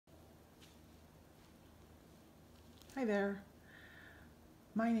Hi there,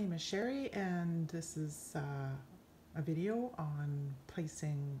 my name is Sherry and this is a video on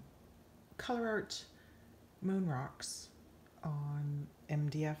placing Colourarte moonrocks on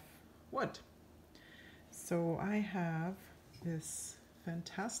MDF wood. So I have this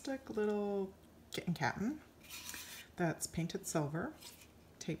fantastic little kitten captain that's painted silver,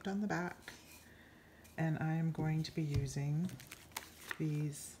 taped on the back, and I'm going to be using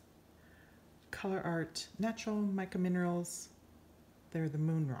these Colourarte natural mica minerals. They're the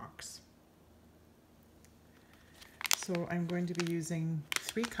moonrocks. So I'm going to be using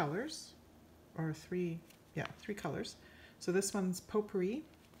three colors. So this one's Potpourri.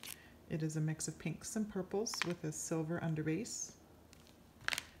 It is a mix of pinks and purples with a silver underbase.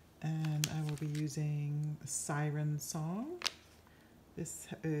 And I will be using Siren Song. This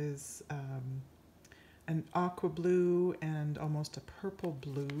is an aqua blue and almost a purple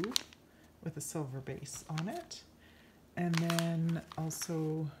blue with a silver base on it. And then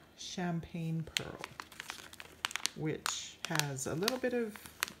also Champagne Pearl, which has a little bit of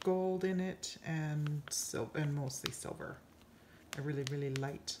gold in it and mostly silver. A really, really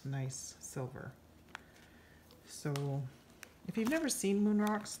light, nice silver. So if you've never seen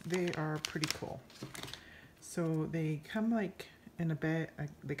moonrocks, they are pretty cool. So they come like in a bag.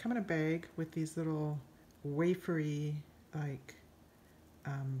 They come in a bag with these little wafery like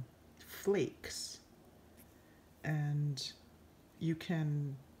flakes, and you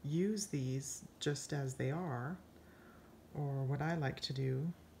can use these just as they are, or what I like to do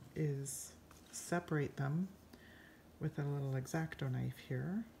is separate them with a little X-Acto knife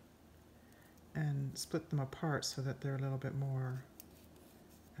here and split them apart so that they're a little bit more,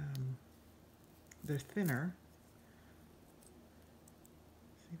 they're thinner.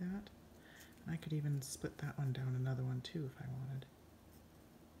 See that? And I could even split that one down another one too if I wanted.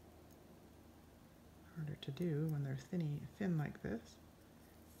 Harder to do when they're thin like this.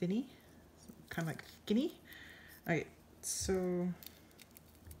 Thinny? Kind of like skinny. Alright, so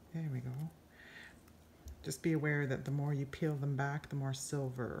there we go. Just be aware that the more you peel them back, the more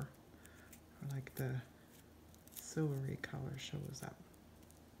silver, or like the silvery color shows up.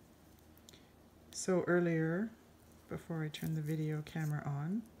 So earlier, before I turned the video camera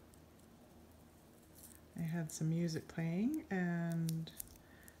on, I had some music playing and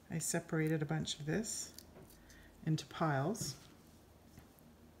I separated a bunch of this into piles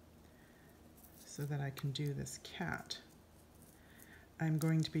so that I can do this cat. I'm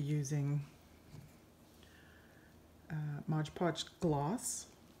going to be using Mod Podge gloss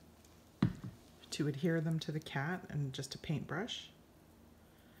to adhere them to the cat and just a paintbrush.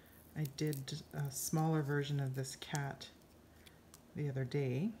 I did a smaller version of this cat the other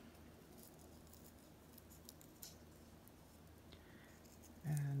day.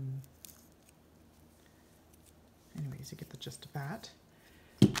 And anyways, you get the gist of that.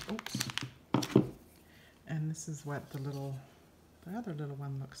 Oops. And this is what the other little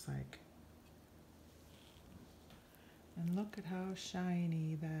one looks like. And look at how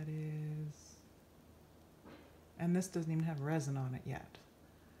shiny that is. And this doesn't even have resin on it yet.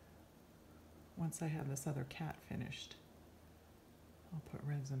 Once I have this other cat finished, I'll put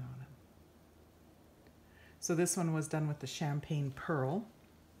resin on it. So this one was done with the Champagne Pearl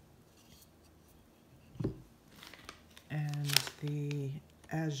and the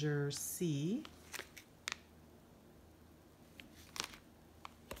Azure Sea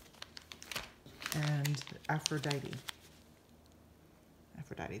and Aphrodite.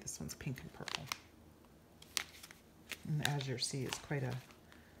 This one's pink and purple. And the Azure Sea is quite a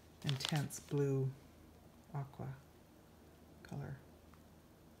intense blue aqua color.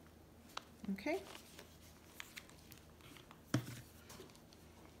 Okay.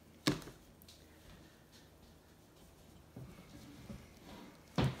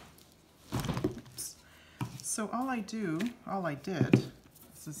 So all I did,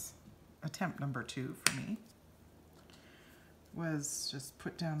 this is attempt number 2 for me, was just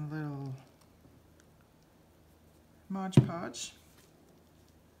put down a little Mod Podge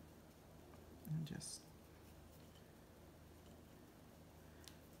and just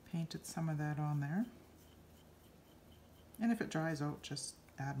painted some of that on there. And if it dries out, just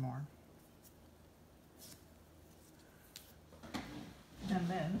add more. And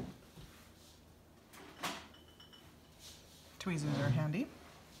then tweezers are handy.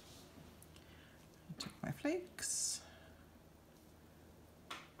 I took my flakes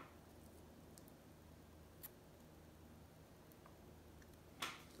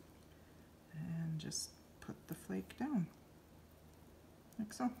and just put the flake down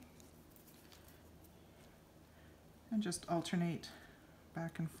like so, and just alternate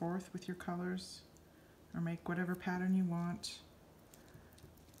back and forth with your colors or make whatever pattern you want.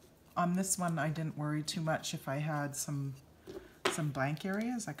 On this one, I didn't worry too much if I had some blank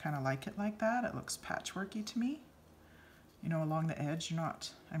areas. I kind of like it like that. It looks patchworky to me. You know, along the edge, you're not,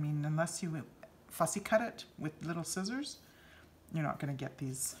 I mean, unless you fussy cut it with little scissors, you're not going to get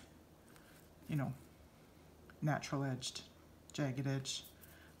these, you know, natural edged, jagged edge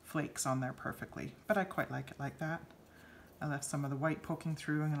flakes on there perfectly. But I quite like it like that. I left some of the white poking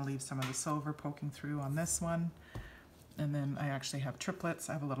through. I'm going to leave some of the silver poking through on this one. And then I actually have triplets.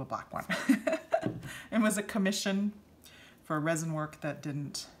 I have a little black one. It was a commission for resin work that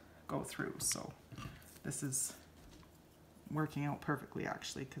didn't go through. So this is working out perfectly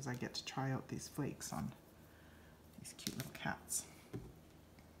actually, because I get to try out these flakes on these cute little cats.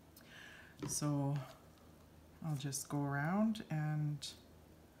 So I'll just go around and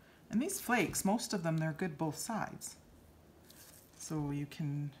these flakes, most of them, they're good both sides. So you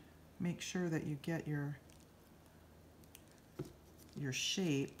can make sure that you get your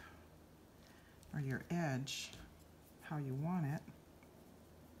shape or your edge how you want it.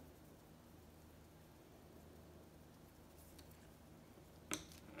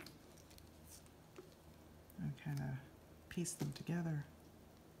 And kind of piece them together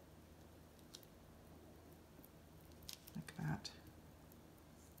like that.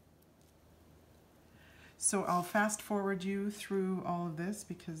 So I'll fast forward you through all of this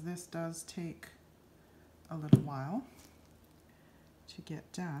because this does take a little while to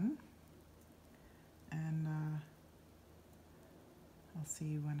get done, and I'll see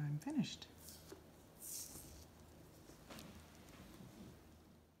you when I'm finished.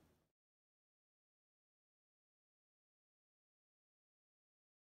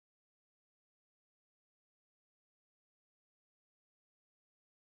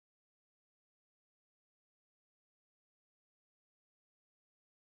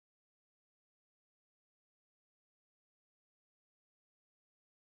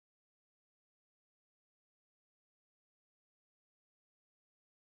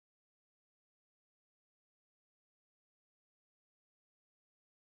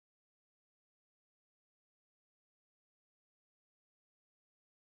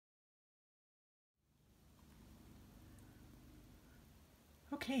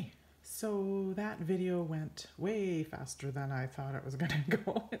 Okay, so that video went way faster than I thought it was going to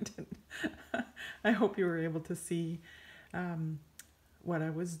go. I hope you were able to see what I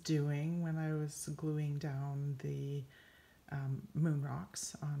was doing when I was gluing down the moon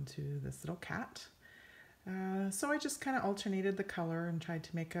rocks onto this little cat. So I just kind of alternated the color and tried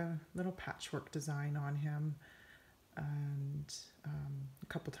to make a little patchwork design on him. And a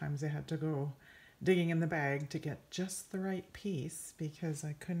couple times I had to go digging in the bag to get just the right piece because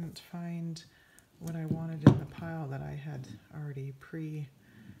I couldn't find what I wanted in the pile that I had already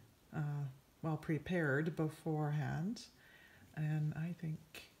prepared beforehand. And I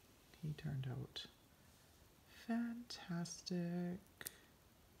think he turned out fantastic.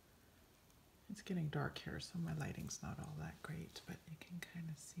 It's getting dark here, so my lighting's not all that great, but you can kind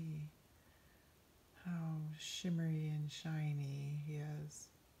of see how shimmery and shiny he is.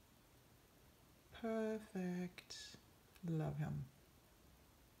 Perfect. Love him.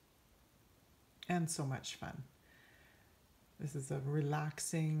 And so much fun. This is a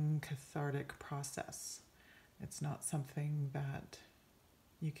relaxing, cathartic process. It's not something that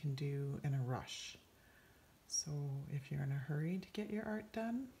you can do in a rush. So if you're in a hurry to get your art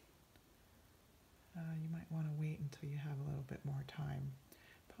done, you might want to wait until you have a little bit more time.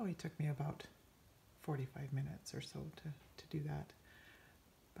 Probably took me about 45 minutes or so to do that.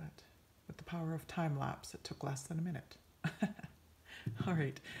 But with the power of time lapse, it took less than a minute. All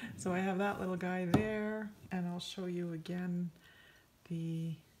right, so I have that little guy there, and I'll show you again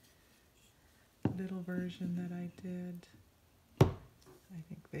the little version that I did. I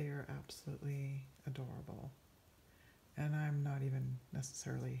think they are absolutely adorable. And I'm not even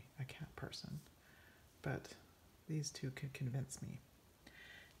necessarily a cat person, but these two could convince me.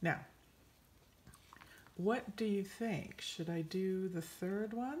 Now, what do you think? Should I do the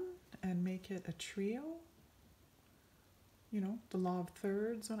third one and make it a trio? You know, the law of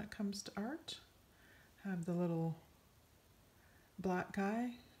thirds when it comes to art. Have the little black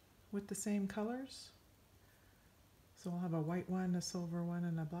guy with the same colors. So I'll have a white one, a silver one,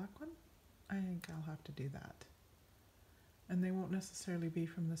 and a black one. I think I'll have to do that. And they won't necessarily be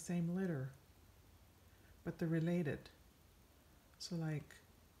from the same litter, but they're related. So like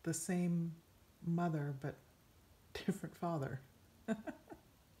the same mother, but different father. I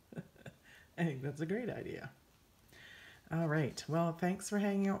think that's a great idea. All right, well, thanks for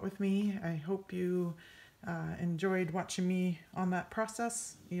hanging out with me. I hope you Enjoyed watching me on that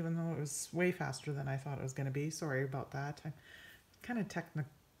process, even though it was way faster than I thought it was going to be. Sorry about that. I'm kind of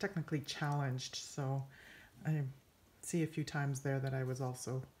technically challenged, so I see a few times there that I was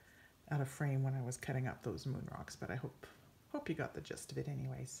also out of frame when I was cutting up those moon rocks, but I hope you got the gist of it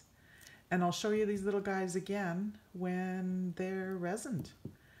anyways. And I'll show you these little guys again when they're resined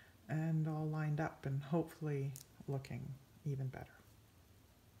and all lined up and hopefully looking even better.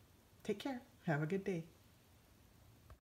 Take care. Have a good day.